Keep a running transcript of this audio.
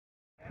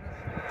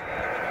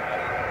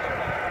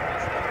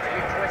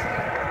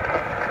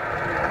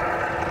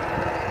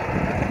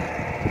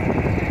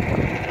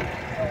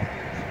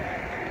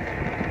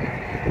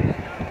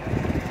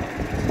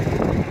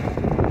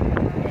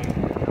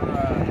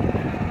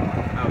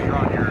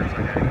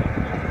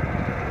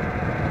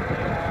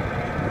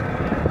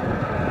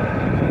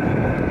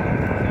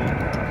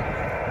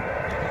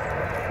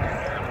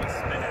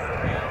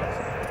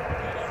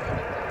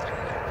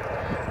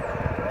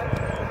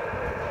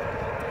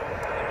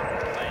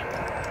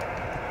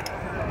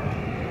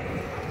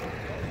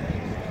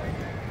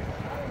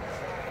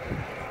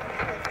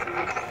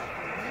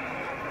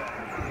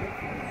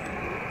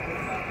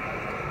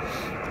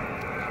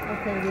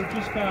we're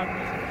just about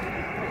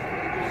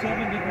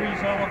 7 degrees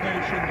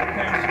elevation. The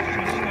pace is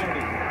just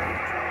starting.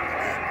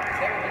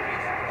 7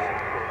 degrees.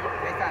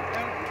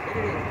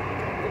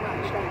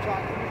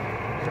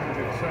 Trying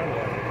to get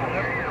satellite.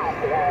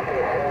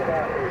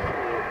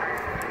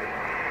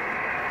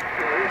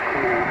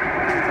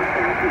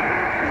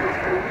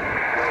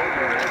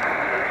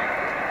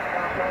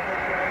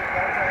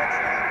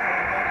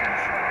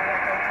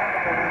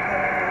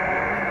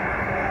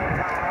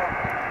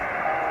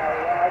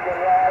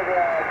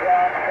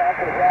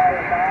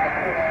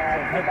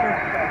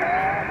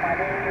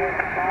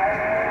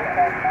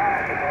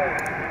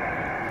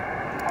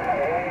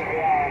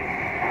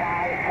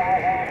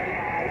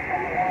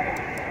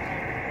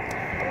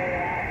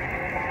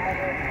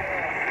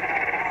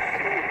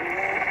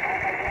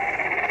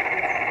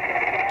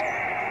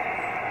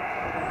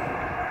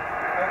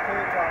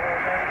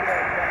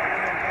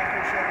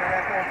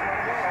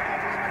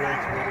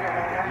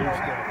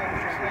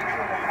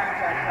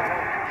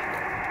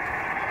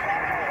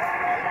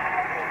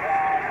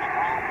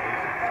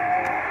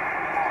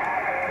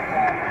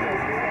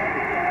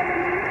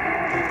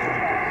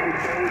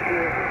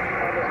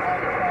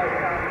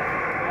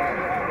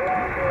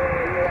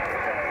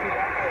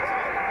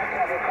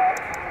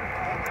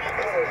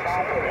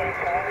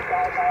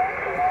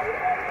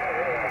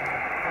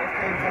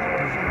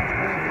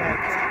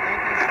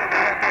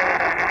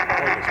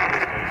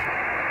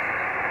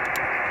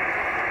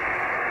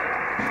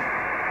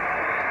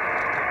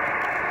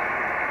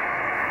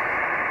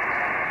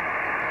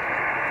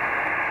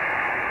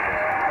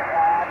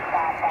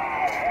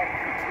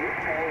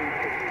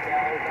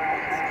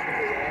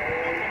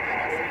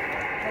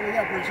 We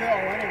got Brazil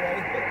anyway.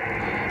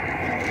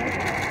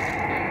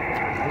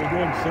 Are we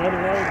doing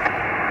satellite?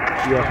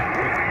 Yeah.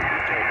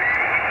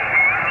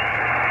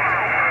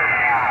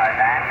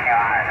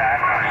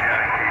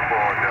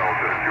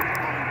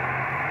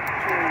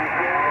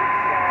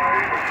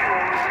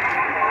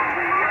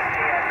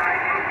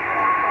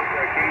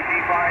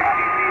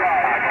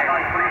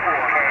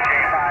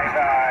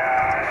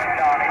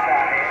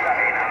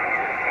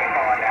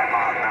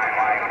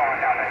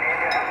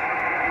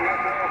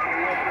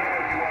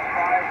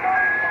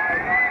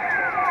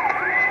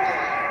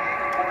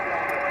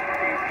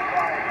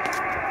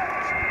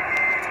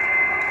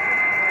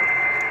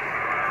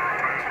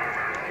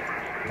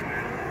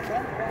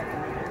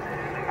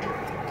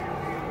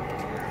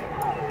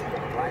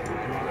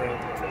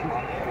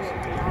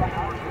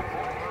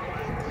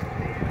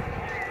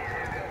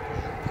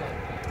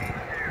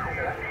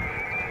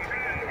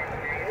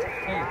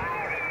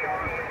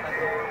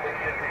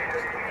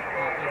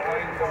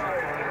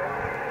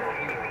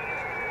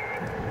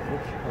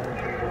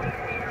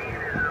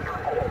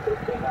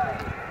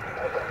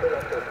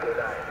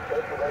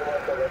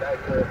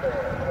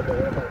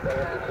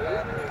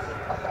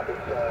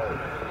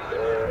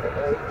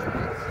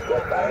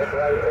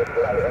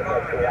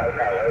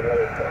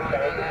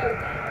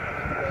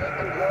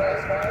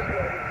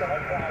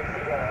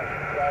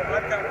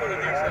 I've got one of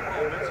these at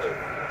home. It's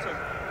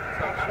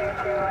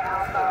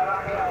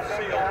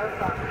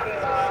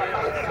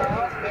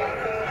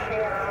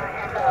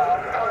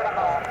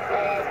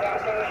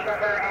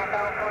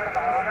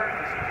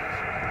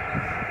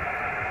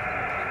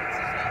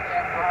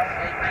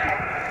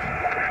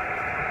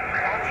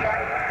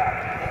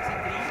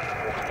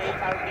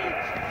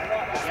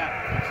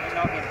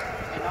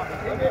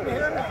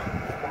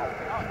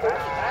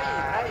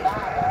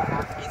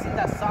He's in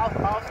the south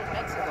part of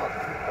Mexico.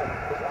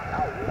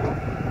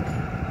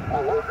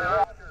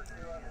 Roger,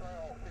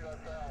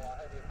 QSO, I'll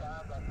have you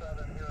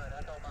 5-7 here at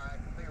Echo Mike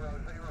 00.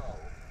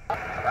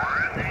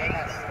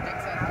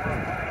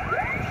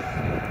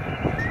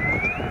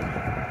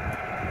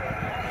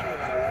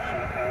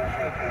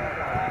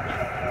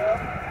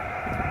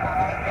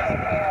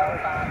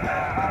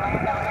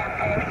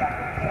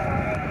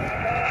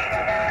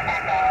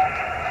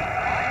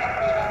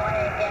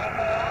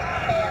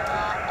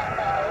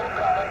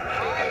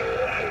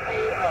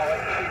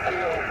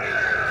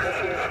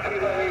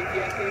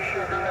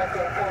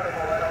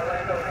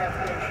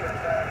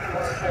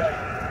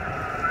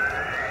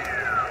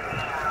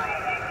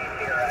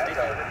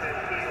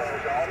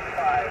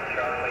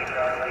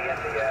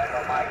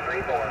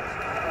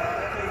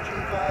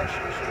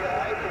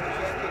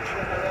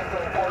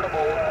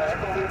 Portable,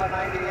 Echo Lima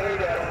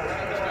 98 at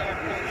Orlando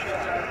Hamcation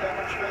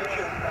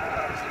demonstration.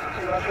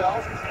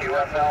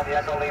 QSL, the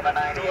Echo Lima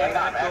 98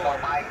 on Echo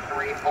Mike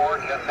 34,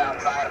 just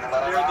outside of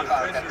Little Rock,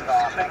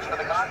 Arkansas. Thanks for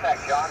the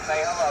contact, John.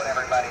 Say hello to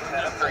everybody.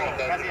 7-3,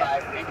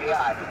 85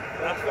 CPI.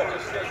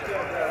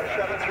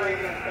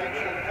 7-3, thanks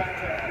for the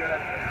contact.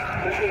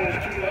 This is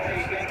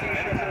 2-8 Yankee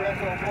Sugar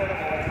Echo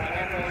Portable,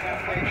 Orlando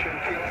Hamcation,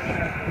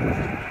 QSL.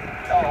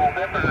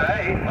 November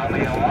 8,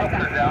 Romeo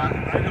Oscar, John.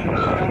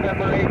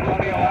 November 8,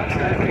 Romeo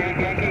Oscar,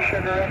 Yankee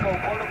Sugar Echo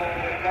Portable,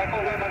 Echo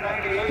Lima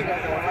 98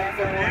 at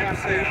Orlando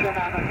Hamcation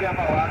on the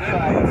demo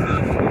outside.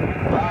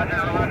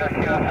 Roger,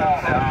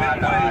 QSL,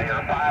 John.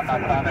 You're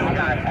 5-7 here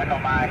at Echo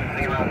Mike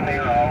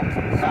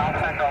 00, South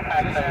Central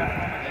Texas,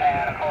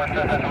 and of course, with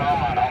us as well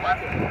on, over.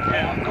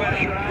 Yeah,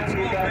 it's a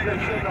You little got a bigger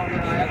good than signal here,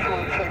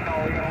 excellent signal.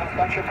 We got a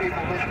bunch of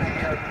people listening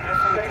here.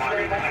 Thanks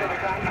very much for the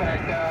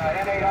contact.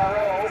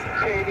 NARO,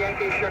 Cade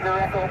Yankee Sugar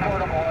Echo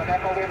Portable, and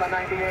Echo Lima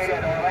 98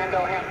 at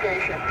Orlando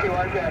Hamcation,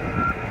 QRZ.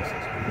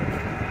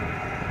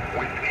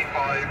 Whiskey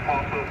 5,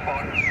 Papa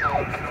Fox,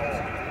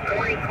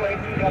 Hey,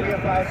 Clayton,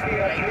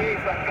 W5CFG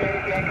from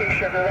Cade Yankee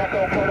Sugar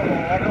Echo Portable,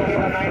 Echo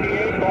Lima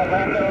 98,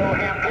 Orlando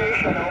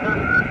Hamcation, over.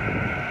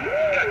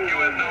 Yeah,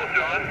 QSO,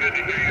 John, good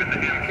to hear you at the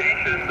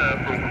Hamcation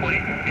from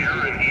Clayton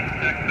here in East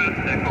Texas,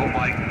 Echo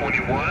Mike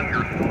 21,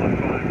 you're still on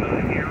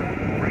 59 here,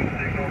 great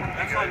signal.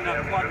 That's like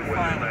that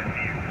Quadrifilar.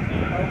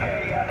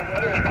 Okay, the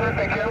weather's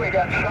perfect here, we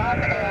got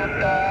sun and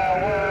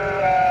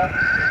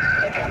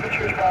the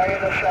temperature's probably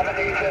in the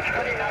 70s, it's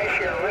pretty nice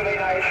here, really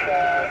nice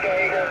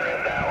day here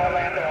in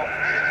Orlando.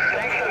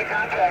 Thanks for the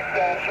contact,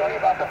 sorry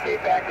about the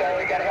feedback there,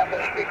 we gotta have the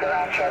speaker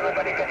on so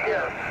everybody can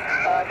hear.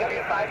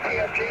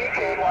 W5PFG,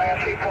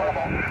 KYSC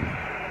Portable.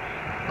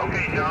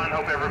 Okay, John,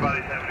 hope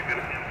everybody's having a good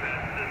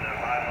Hamfest and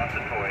buying lots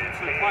of toys. It's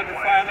a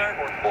Quadrifilar.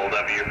 Full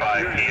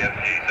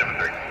W5PFG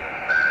 73.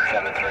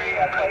 73,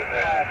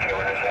 Clayton,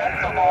 QRZ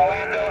from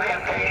Orlando,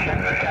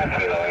 Hamcation,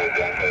 Kilo 8,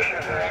 Yankee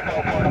Sugar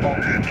Echo Portable.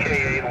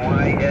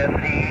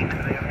 K8YSE.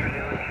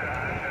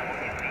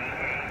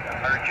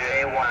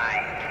 RJY.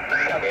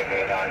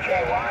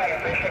 WB1JY,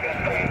 Michigan,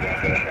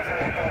 Yankee Sugar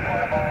Echo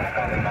Portable,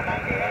 Echo Lima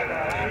 98,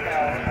 Orlando.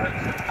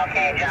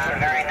 Okay, John,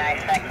 very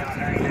nice signal,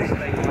 very nice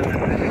signal.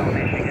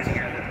 Michigan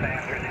here this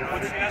afternoon.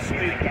 What's the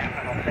speed?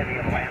 Capital city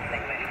of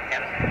Lansing,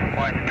 Michigan.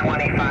 Where it's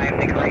 25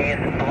 degrees,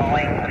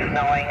 blowing,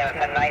 snowing, and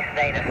it's a nice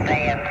day to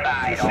stay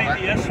inside, See over.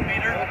 the S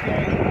meter?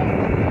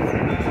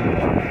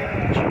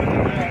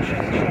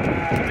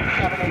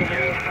 70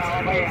 degrees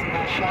probably,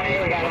 and sunny,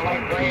 we got a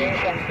light breeze,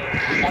 and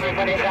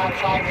everybody's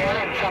outside here,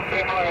 and some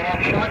people are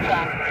have shorts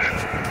on.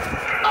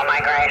 Oh my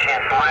gracious,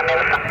 I'm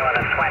inside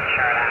with a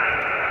sweatshirt on.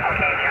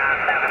 Okay, John,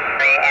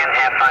 7-3, and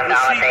have fun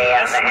down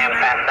at the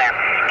Hamfest there.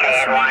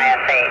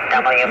 KNYSA,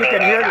 WB. You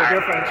can hear the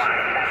difference.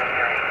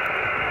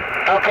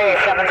 Okay,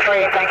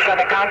 7-3, thanks for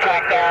the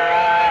contact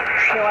there.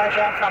 QRZ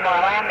from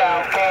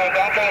Orlando,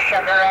 Yankee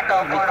Sugar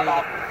Echo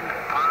Portable.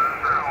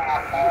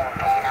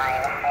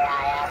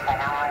 K9CIS in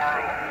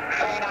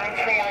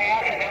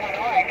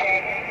Illinois,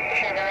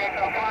 Sugar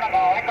Echo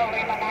Portable, Echo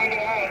Lima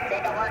 98,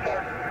 good to work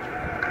here.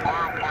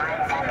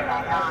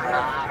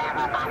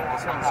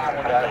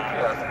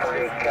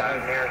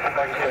 Near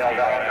Springfield,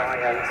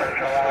 Illinois, and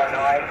Central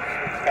Illinois.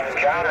 And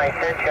John, I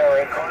sent you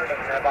a recording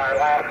of our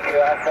last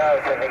QSO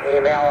to the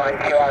email on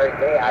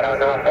QRZ. I don't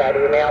know if that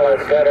email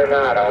is good or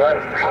not, over.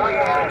 Oh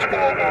yeah, it's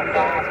good, and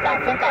I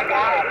think I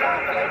got it.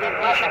 I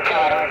didn't listen to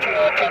it. We're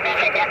too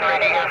busy getting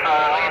ready here for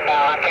Orlando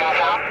on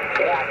QSO.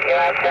 Yeah,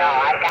 QSO.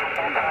 I got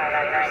that one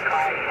very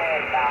close too,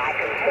 so I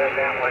can send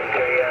that one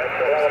to you. It's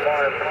a little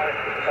more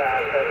important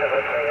because it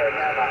was bigger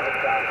demo,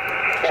 so.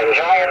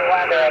 Enjoying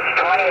weather. It's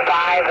 25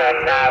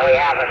 and we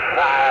have a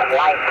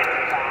light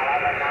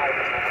every night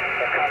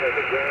to cover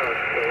the ground,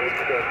 so it's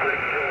pretty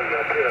chilly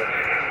up here.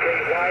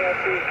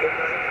 KYSC,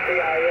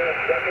 K9CIS,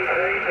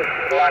 73, just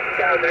good luck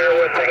down there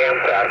with the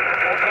Hamfest.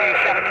 Okay,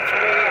 73,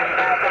 and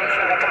thanks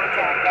for the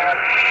contact there.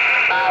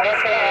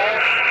 This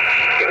is,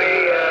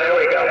 here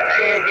we go.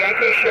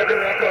 Yankee Sugar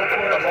Echo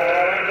Portable,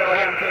 Orlando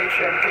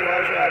Hamcation,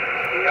 QRZ.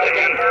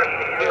 November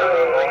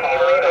 0.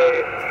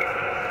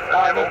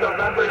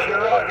 November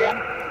 0 again?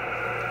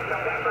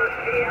 November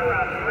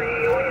Sierra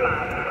 3 Lima.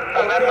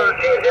 November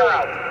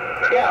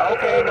 20. Yeah,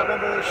 okay,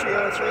 November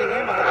Sierra 3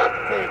 Lima.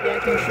 Okay,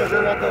 Yankee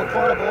Sugar Echo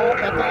Portable,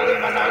 Echo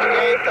Lima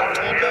 98,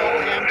 Orlando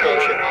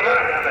Hamcation.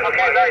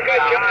 Okay, very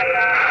good, John.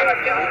 Good,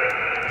 John.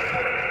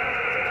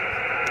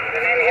 The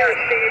name here is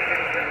Steve.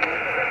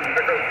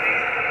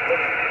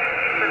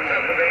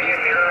 Pennsylvania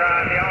near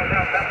the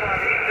Allentown Temple on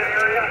the eastern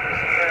area.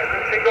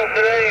 Good signal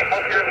today.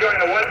 Hope you're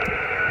enjoying the weather.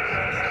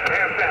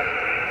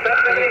 Hamfest.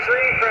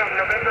 73 from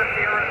November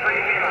Sierra 3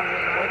 Lima.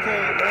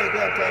 Okay, very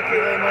good. Thank you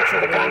very much for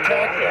the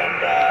contact and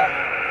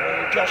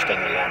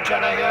adjusting the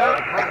antenna here.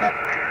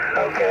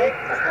 Okay.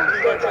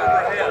 Good.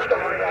 Almost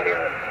over right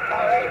here.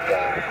 All right.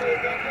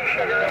 Yankee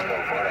Sugar Echo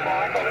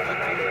Portable, Echo Lima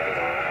 98,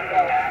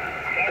 Orlando.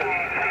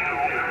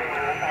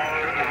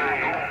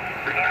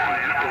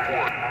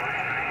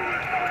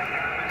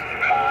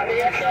 The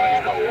X-ray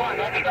Echo 1.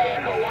 X-ray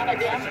Echo 1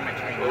 again.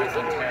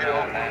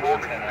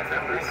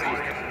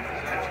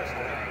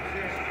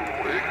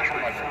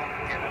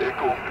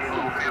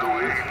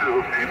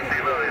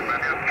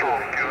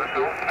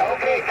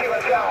 Okay,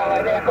 QSO,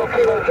 at Echo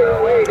Kilo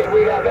 08, and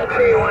we have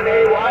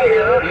T1AY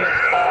here,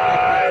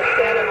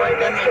 standing right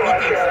next to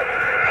us here.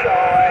 So,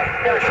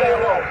 here, say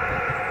hello.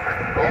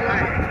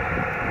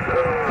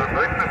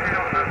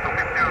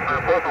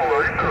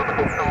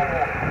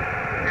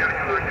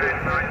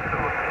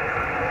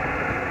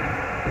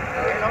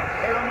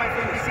 Hello, my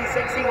friend, this is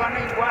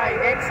XC1AY,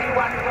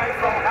 XC1AY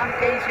from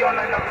Hamcation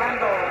and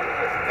Orlando.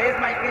 Best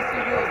my peace to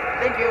you.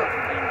 Thank you.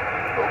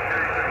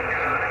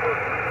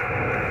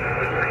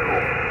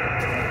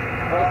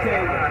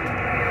 Okay, very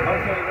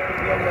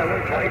good.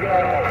 try to get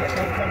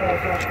come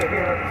across to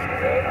here.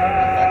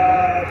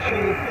 To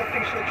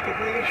 56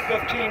 degrees,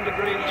 15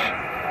 degrees.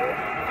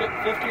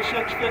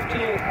 56, 15,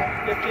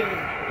 15.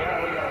 There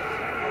we go.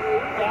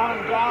 Down,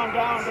 down,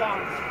 down, down.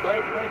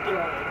 Right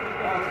there.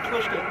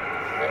 Twist it.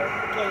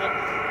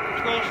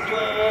 Twist.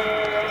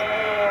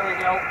 There we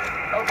go.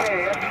 Okay,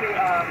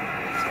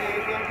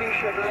 Yankee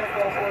Sugar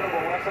Echo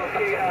Affordable. SOP,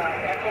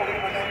 Echo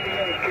Lima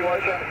 98.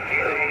 QSO.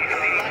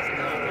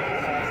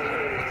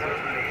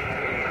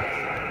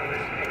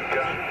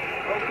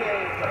 Okay,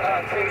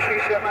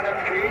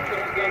 KC7MG,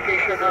 Yankee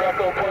Sugar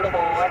Echo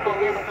Portable, Echo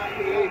Lima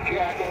 98,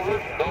 Jack, over.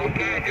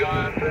 Okay,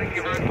 John, thank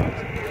you very much.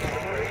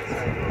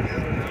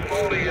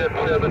 Only at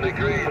 7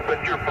 degrees,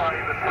 but you're fine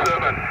at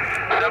 7.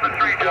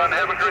 7-3, John,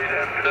 have a great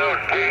afternoon.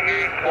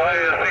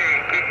 K8YSE,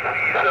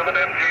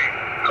 KC7MG.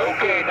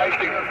 Okay, nice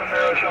to hear from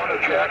Arizona,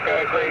 Jack.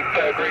 Great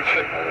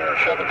signal there.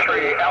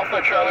 7-3,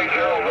 Alpha Charlie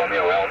 0,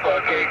 Romeo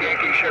Alpha, K,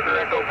 Yankee Sugar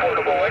Echo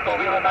Portable, Echo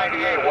Lima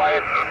 98,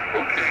 Wyatt.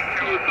 Okay,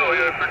 QSO,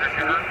 yeah, I figured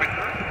you heard me.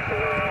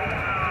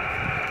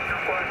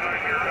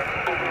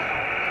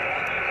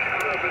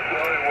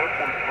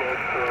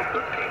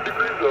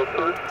 Degrees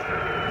outside.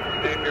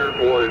 10 years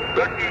wide.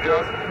 Back to you,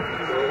 John.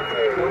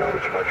 Okay, well,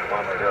 it's much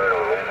warmer here in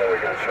Orlando. We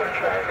got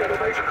sunshine, got a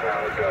nice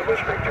crowd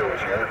listening to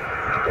us here.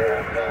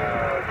 And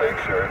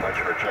thanks very much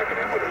for checking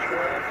in with us,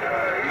 Brian.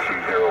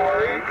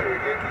 AC0R8,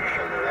 Yankee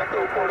Sugar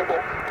Echo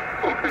Portable.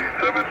 Okay,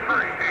 7-3,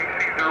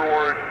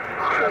 AC0R8.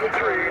 7-3,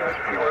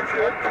 QRZ,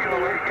 Kilo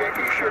 8,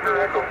 Yankee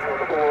Sugar Echo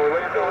Portable,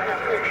 Orlando,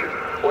 Hamcation.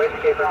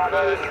 Whiskey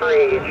Bravo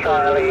 3,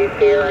 Charlie,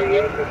 Sierra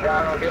Yankee.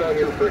 John, I'll get on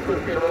your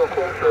frequency a little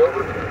closer,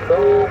 over.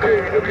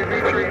 Okay,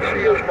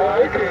 WB3CS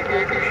Mike,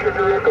 Yankee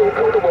Sugar Echo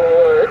Portable,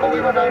 Echo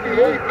Lima 98.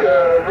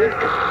 Rick,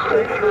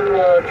 thanks for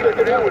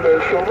checking in with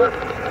us, over.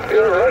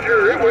 Yeah,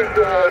 Roger, it was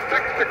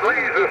 6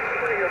 degrees.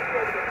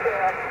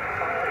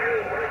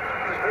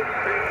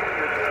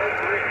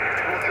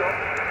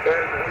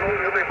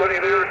 And everybody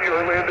there at the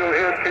Orlando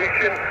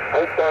Hamcation,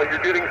 hope you're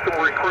getting some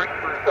recruits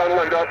for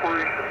satellite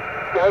operations.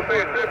 So I'll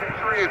say it's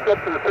 53, it's up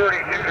to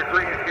 32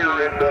 degrees here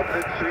in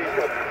mid-city.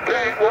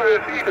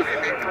 KYSE,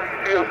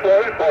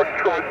 WB3CSY,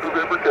 Foxtrot,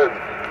 November 10th.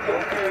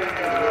 Okay,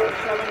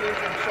 70s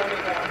and sunny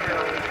down here.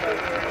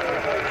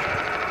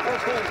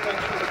 Okay,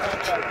 thanks for the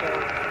contact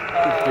there.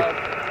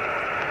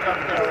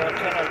 Come there,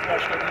 antenna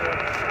question here.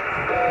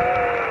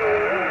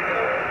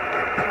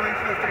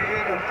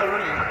 358 and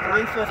 30.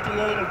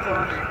 358 and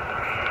 30.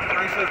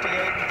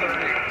 358 and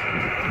 30.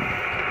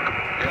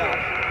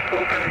 Yeah,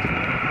 okay,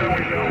 there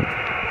we go.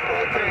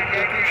 Okay,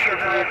 Yankee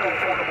Sugar Echo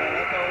Portable,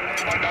 Echo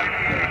Lima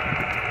 98.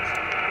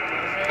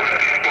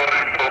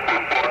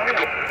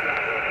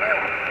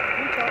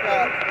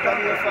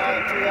 W5,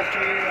 3FG,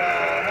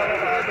 hello,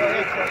 go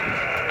ahead, Chris.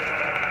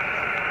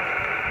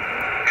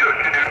 Yeah,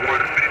 can you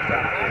wait a minute?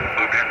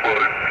 W5,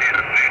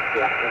 PFG,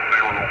 440,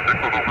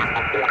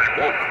 November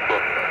 41.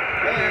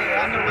 Hey,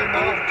 on the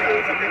remote,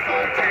 W5,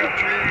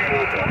 3FG,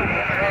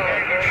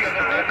 Yankee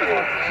Sugar Echo.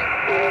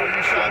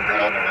 You sound good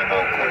on the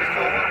remote, Chris,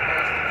 over.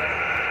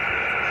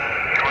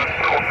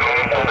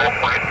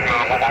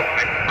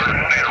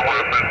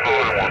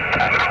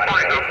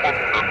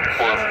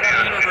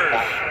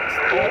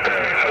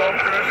 Okay,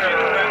 sounds good.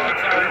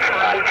 Thanks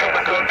very much on the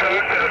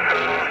contact, and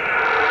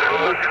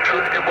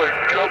trying to get my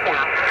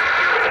jumpler.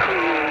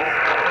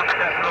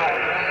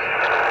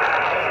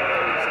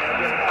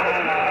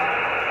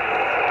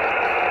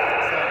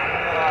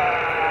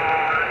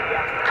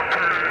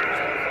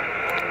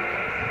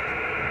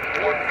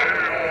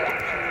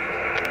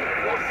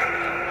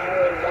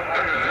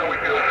 There we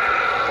go.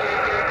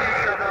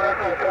 Sugar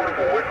Echo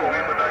Portable, Echo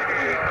Lima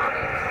 98.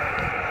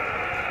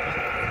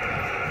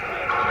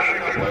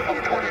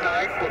 FO-29,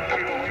 from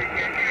Kilo 8,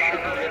 Yankee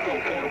Sugar Echo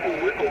Portable,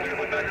 Echo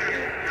Lima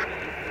 98.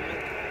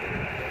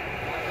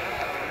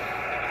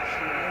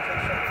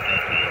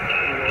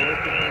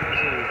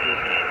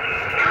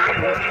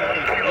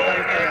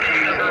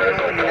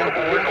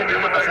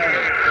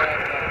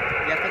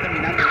 Ya está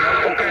terminando.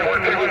 Okay,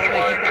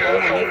 125,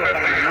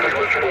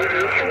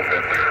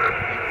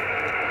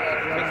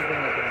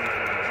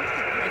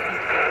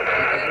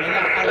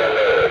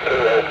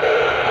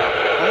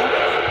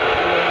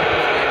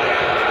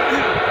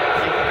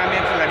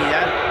 Cambia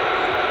polaridad.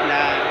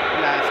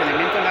 Los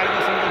elementos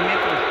largos son 2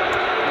 metros,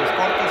 los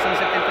cortos son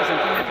 70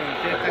 centímetros.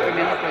 Usted está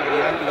cambiando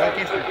polaridad igual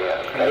que esta.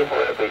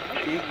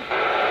 ¿Sí?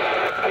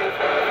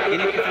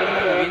 Tiene que estar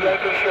moviendo.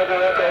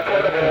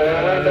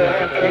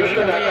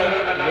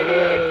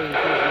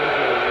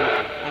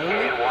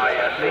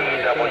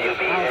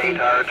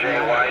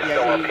 WB8RJY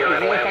still up here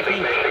in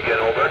Lansing, Michigan,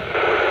 over.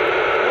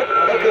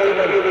 Okay,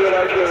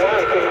 WB8RJY,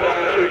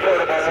 KYSE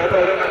Portable, Echo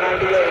Lima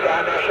 98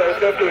 on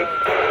SO50.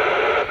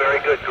 Very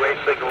good, great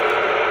signal.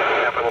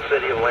 Capital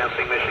city of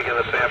Lansing, Michigan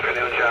this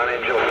afternoon. John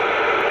Angel,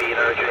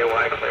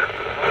 WB8RJY clear.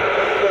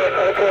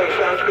 Okay,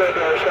 sounds good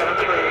there,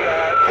 7-3.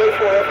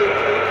 K4FET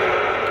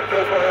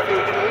to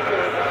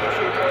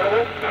KYSE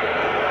Portable.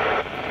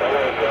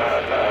 Hello,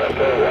 John.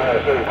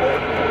 KYSE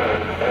Portable.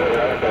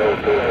 Orlando,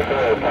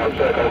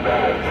 2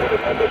 guys.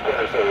 Independence,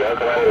 Tennessee.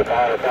 Okay,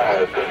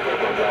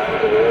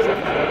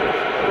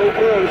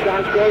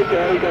 sounds great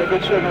there. You got a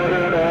good signal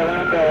here in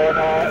Orlando,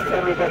 and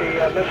everybody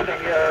listening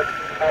here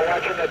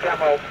watching the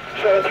demo.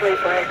 73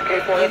 Frank,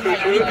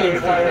 K4MP2,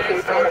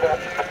 KYSE portable.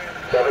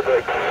 Double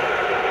break.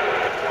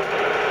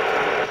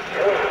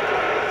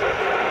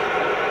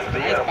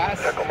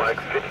 Echo Mike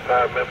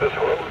 55 Memphis,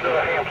 hello to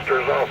the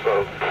hamsters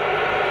also.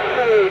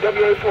 Hey,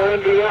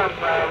 WA4NDM,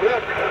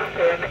 Rick,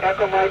 and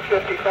Echo Mike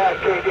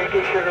 55, K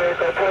Yankee Sugar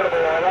Echo Portable,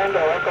 Orlando,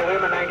 Echo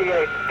Lima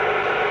 98.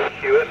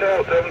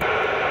 QSO 7.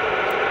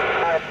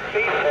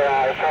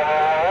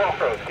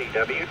 Pro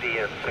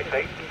CWDN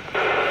 68.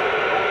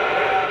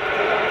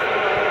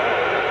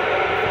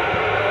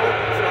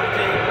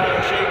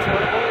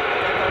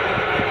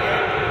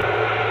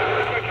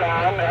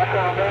 John,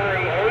 Echo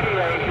Mary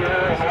 88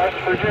 here in West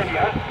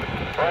Virginia,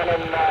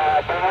 running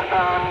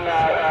Boston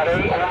at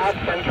 8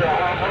 watts into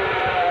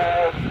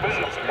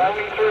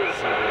B73.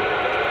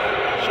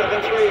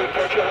 73,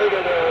 catch you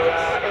later there,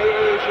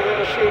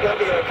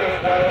 AA0CW,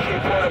 KYSE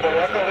portable,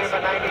 Echo Lima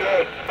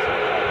 98.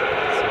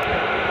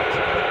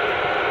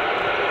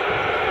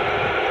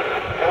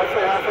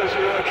 Alpha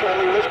Zero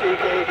Charlie Whiskey,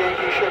 K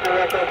Yankee Sugar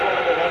Echo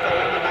portable, Echo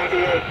Lima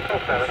 98.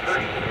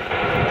 73.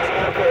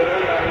 Okay, there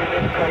you are. You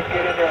didn't quite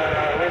get it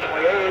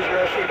originally.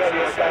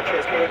 AA0CW, gotcha,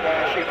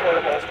 KYSE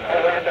portable,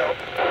 Orlando.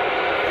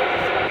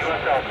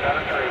 QSL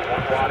 73,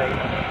 1 watt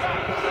 8.